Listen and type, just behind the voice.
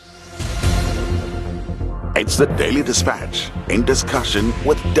It's the Daily Dispatch in discussion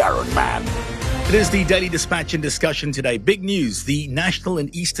with Daron Mann. It is the Daily Dispatch in discussion today. Big news. The National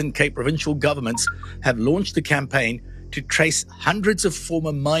and Eastern Cape provincial governments have launched a campaign to trace hundreds of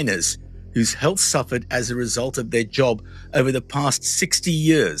former miners whose health suffered as a result of their job over the past 60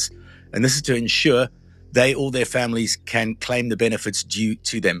 years. And this is to ensure they or their families can claim the benefits due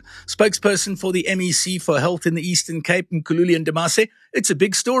to them. Spokesperson for the MEC for Health in the Eastern Cape, Mkhululi Ndamase. It's a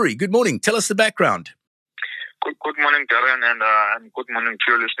big story. Good morning. Tell us the background. Good morning, Daron, and good morning to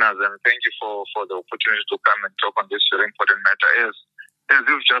your listeners, and thank you for the opportunity to come and talk on this very important matter. As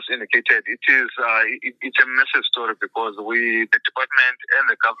you've just indicated, it's a massive story because the department and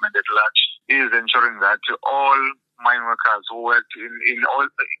the government at large is ensuring that all mine workers who work in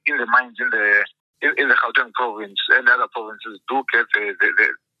the mines in the Gauteng province and other provinces do get their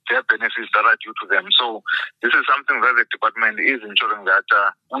benefits that are due to them. So this is something that the department is ensuring that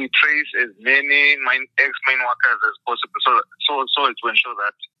we trace as many ex-mine workers as possible, so it's to ensure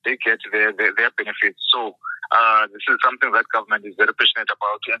that they get their benefits. So this is something that government is very passionate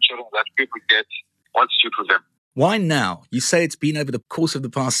about, ensuring that people get what's due to them. Why now? You say it's been over the course of the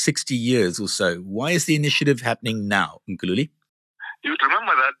past 60 years or so. Why is the initiative happening now, Mkhululi? You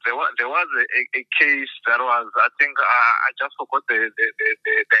remember that there was a case that was, I think, I just forgot the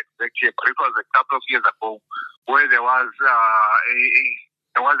exact year, but it was a couple of years ago, where there was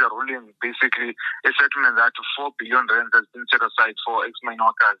a ruling, basically a settlement that 4 billion rand has been set aside for ex-mine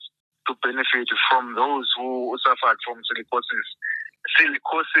workers to benefit from those who suffered from silicosis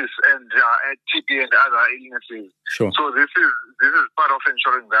and TB and other illnesses. Sure. So this is part of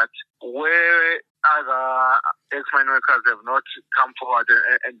ensuring that where other ex-mine workers have not come forward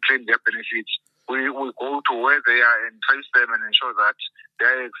and claim their benefits, we go to where they are and trace them and ensure that they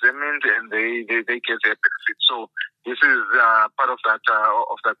are examined and they get their benefits. So this is part of that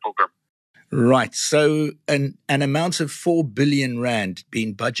program. Right. So an amount of 4 billion rand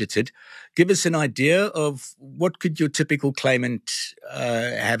being budgeted. Give us an idea of what could your typical claimant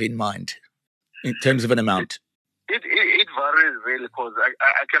have in mind in terms of an amount? It varies really, because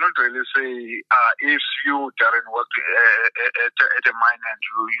I cannot really say if you, Daron, worked at a mine and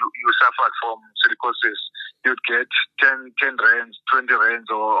you suffered from silicosis, you'd get 10 rands, 20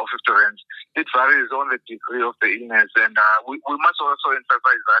 rands or 50 rands. It varies on the degree of the illness, and we must also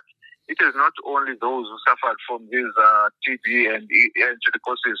emphasize that it is not only those who suffered from this TB and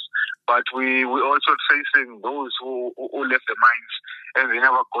silicosis, but we also facing those who left the mines and they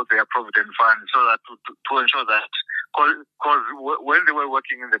never got their provident fund, so that to ensure that, because when they were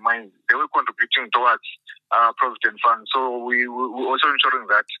working in the mines, they were contributing towards provident fund. So we also ensuring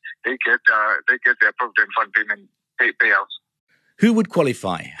that they get their provident fund payouts. Who would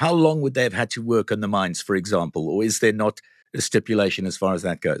qualify? How long would they have had to work on the mines, for example, or is there not a stipulation as far as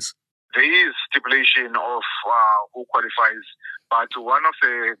that goes? There is stipulation of who qualifies, but one of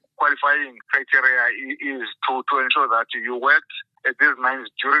the qualifying criteria is to ensure that you worked at these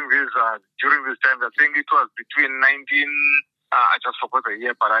mines during this time. I think it was between I just forgot the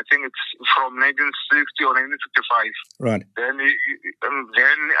year, but I think it's from 1960 or 1965. Right. Then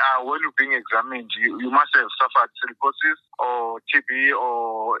when you're being examined, you must have suffered silicosis or TB,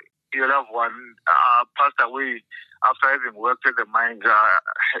 or your loved one passed away after having worked at the mines,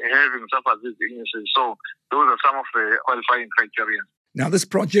 having suffered these illnesses. So those are some of the qualifying criteria. Now, this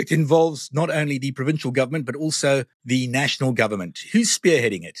project involves not only the provincial government, but also the national government. Who's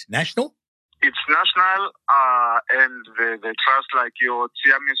spearheading it? National? It's national, and the trust like your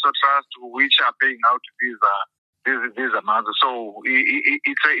Tiamiso Trust, which are paying out these amounts. So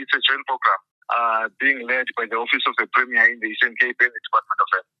it's a joint program being led by the Office of the Premier in the Eastern Cape and the Department of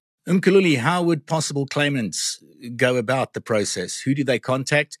Health. Mkhululi, how would possible claimants go about the process? Who do they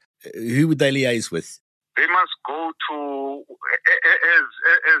contact? Who would they liaise with? They must go to,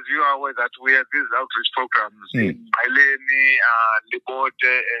 as you are aware, that we have these outreach programs in Maileni, Libode,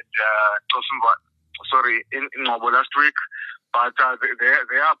 and in Ngobo last week. But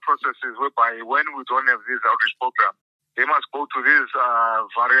there are processes whereby when we don't have these outreach programs, they must go to these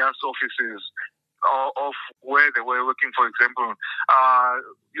various offices of where they were working. For example,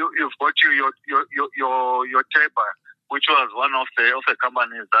 you've got your TABA, which was one of the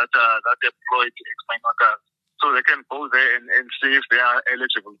companies that employed ex-mine workers. So they can go there and see if they are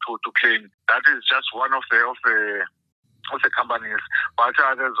eligible to claim. That is just one of the companies. But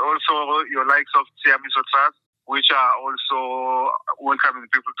there's also your likes of Tiamiso Trust, which are also welcoming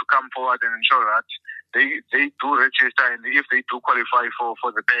people to come forward and ensure that they do register, and if they do qualify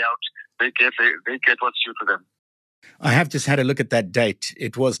for the payout, they get what's due to them. I have just had a look at that date.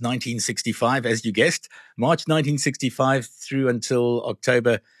 It was 1965, as you guessed, March 1965 through until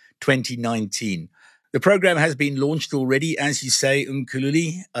October 2019. The program has been launched already, as you say,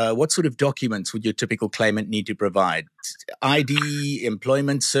 Mkhululi. What sort of documents would your typical claimant need to provide? ID,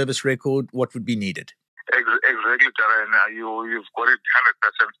 employment, service record, what would be needed? Exactly, Darren. You've got it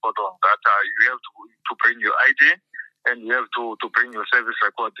 100% spot on that. You have to bring your ID and you have to bring your service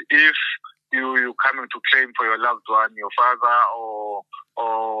record. If you're coming to claim for your loved one, your father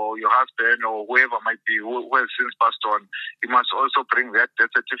or your husband or whoever might be who has since passed on, you must also bring that death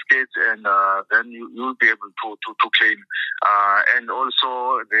certificate, and then you'll be able to claim. And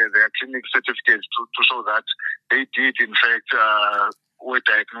also their clinic certificates to show that they did in fact were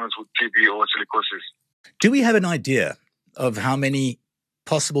diagnosed with TB or silicosis. Do we have an idea of how many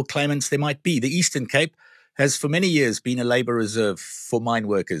possible claimants there might be? The Eastern Cape has for many years been a labour reserve for mine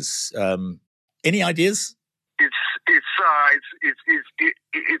workers. Any ideas? It's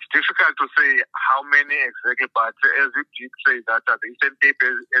difficult to say how many exactly, but as you did say that the Eastern Cape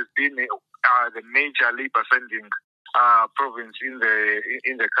has been the major labour sending province in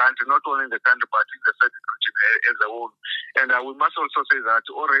the country, not only in the country but in the Southern region as a whole. And we must also say that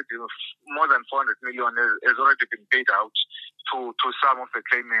already more than 400 million has already been paid out to some of the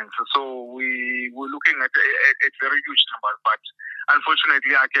claimants. So we're looking at very huge numbers, but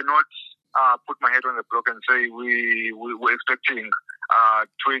unfortunately I cannot put my head on the block and say we're expecting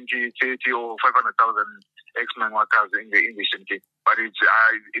 20, 30 or 500,000 ex-mine workers in the Eastern Cape, but it's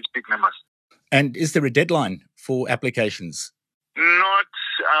big numbers. And is there a deadline for applications? Not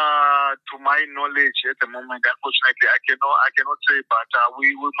to my knowledge at the moment. Unfortunately, I cannot say, but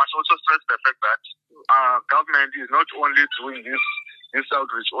we must also stress the fact that government is not only doing this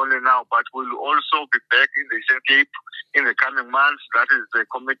outreach only now, but will also be back in the Eastern Cape in the coming months. That is the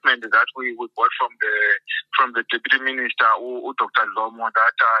commitment that we got from the Deputy Minister, Dr. Lomo,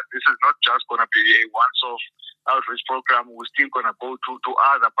 that this is not just going to be a once-off outreach program. We're still going to go to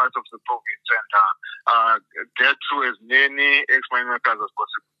other parts of the province and get through as many ex-mine workers as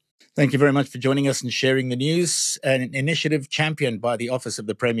possible. Thank you very much for joining us and sharing the news. An initiative championed by the Office of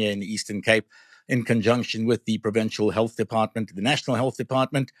the Premier in the Eastern Cape in conjunction with the Provincial Health Department, the National Health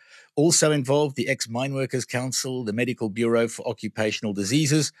Department, also involved the Ex-Mineworkers Council, the Medical Bureau for Occupational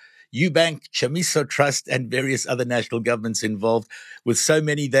Diseases, Ubank, Chamiso Trust, and various other national governments involved. With so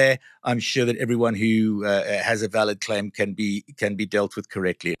many there, I'm sure that everyone who has a valid claim can be dealt with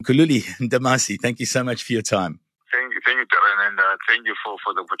correctly. Mkhululi Ndamase, thank you so much for your time. Thank you, Daron, and thank you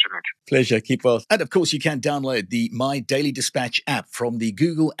for the opportunity. Pleasure. Keep well. And of course, you can download the My Daily Dispatch app from the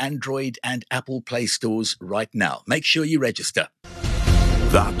Google, Android, and Apple Play stores right now. Make sure you register.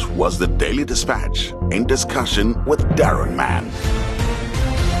 That was the Daily Dispatch in discussion with Daron Mann.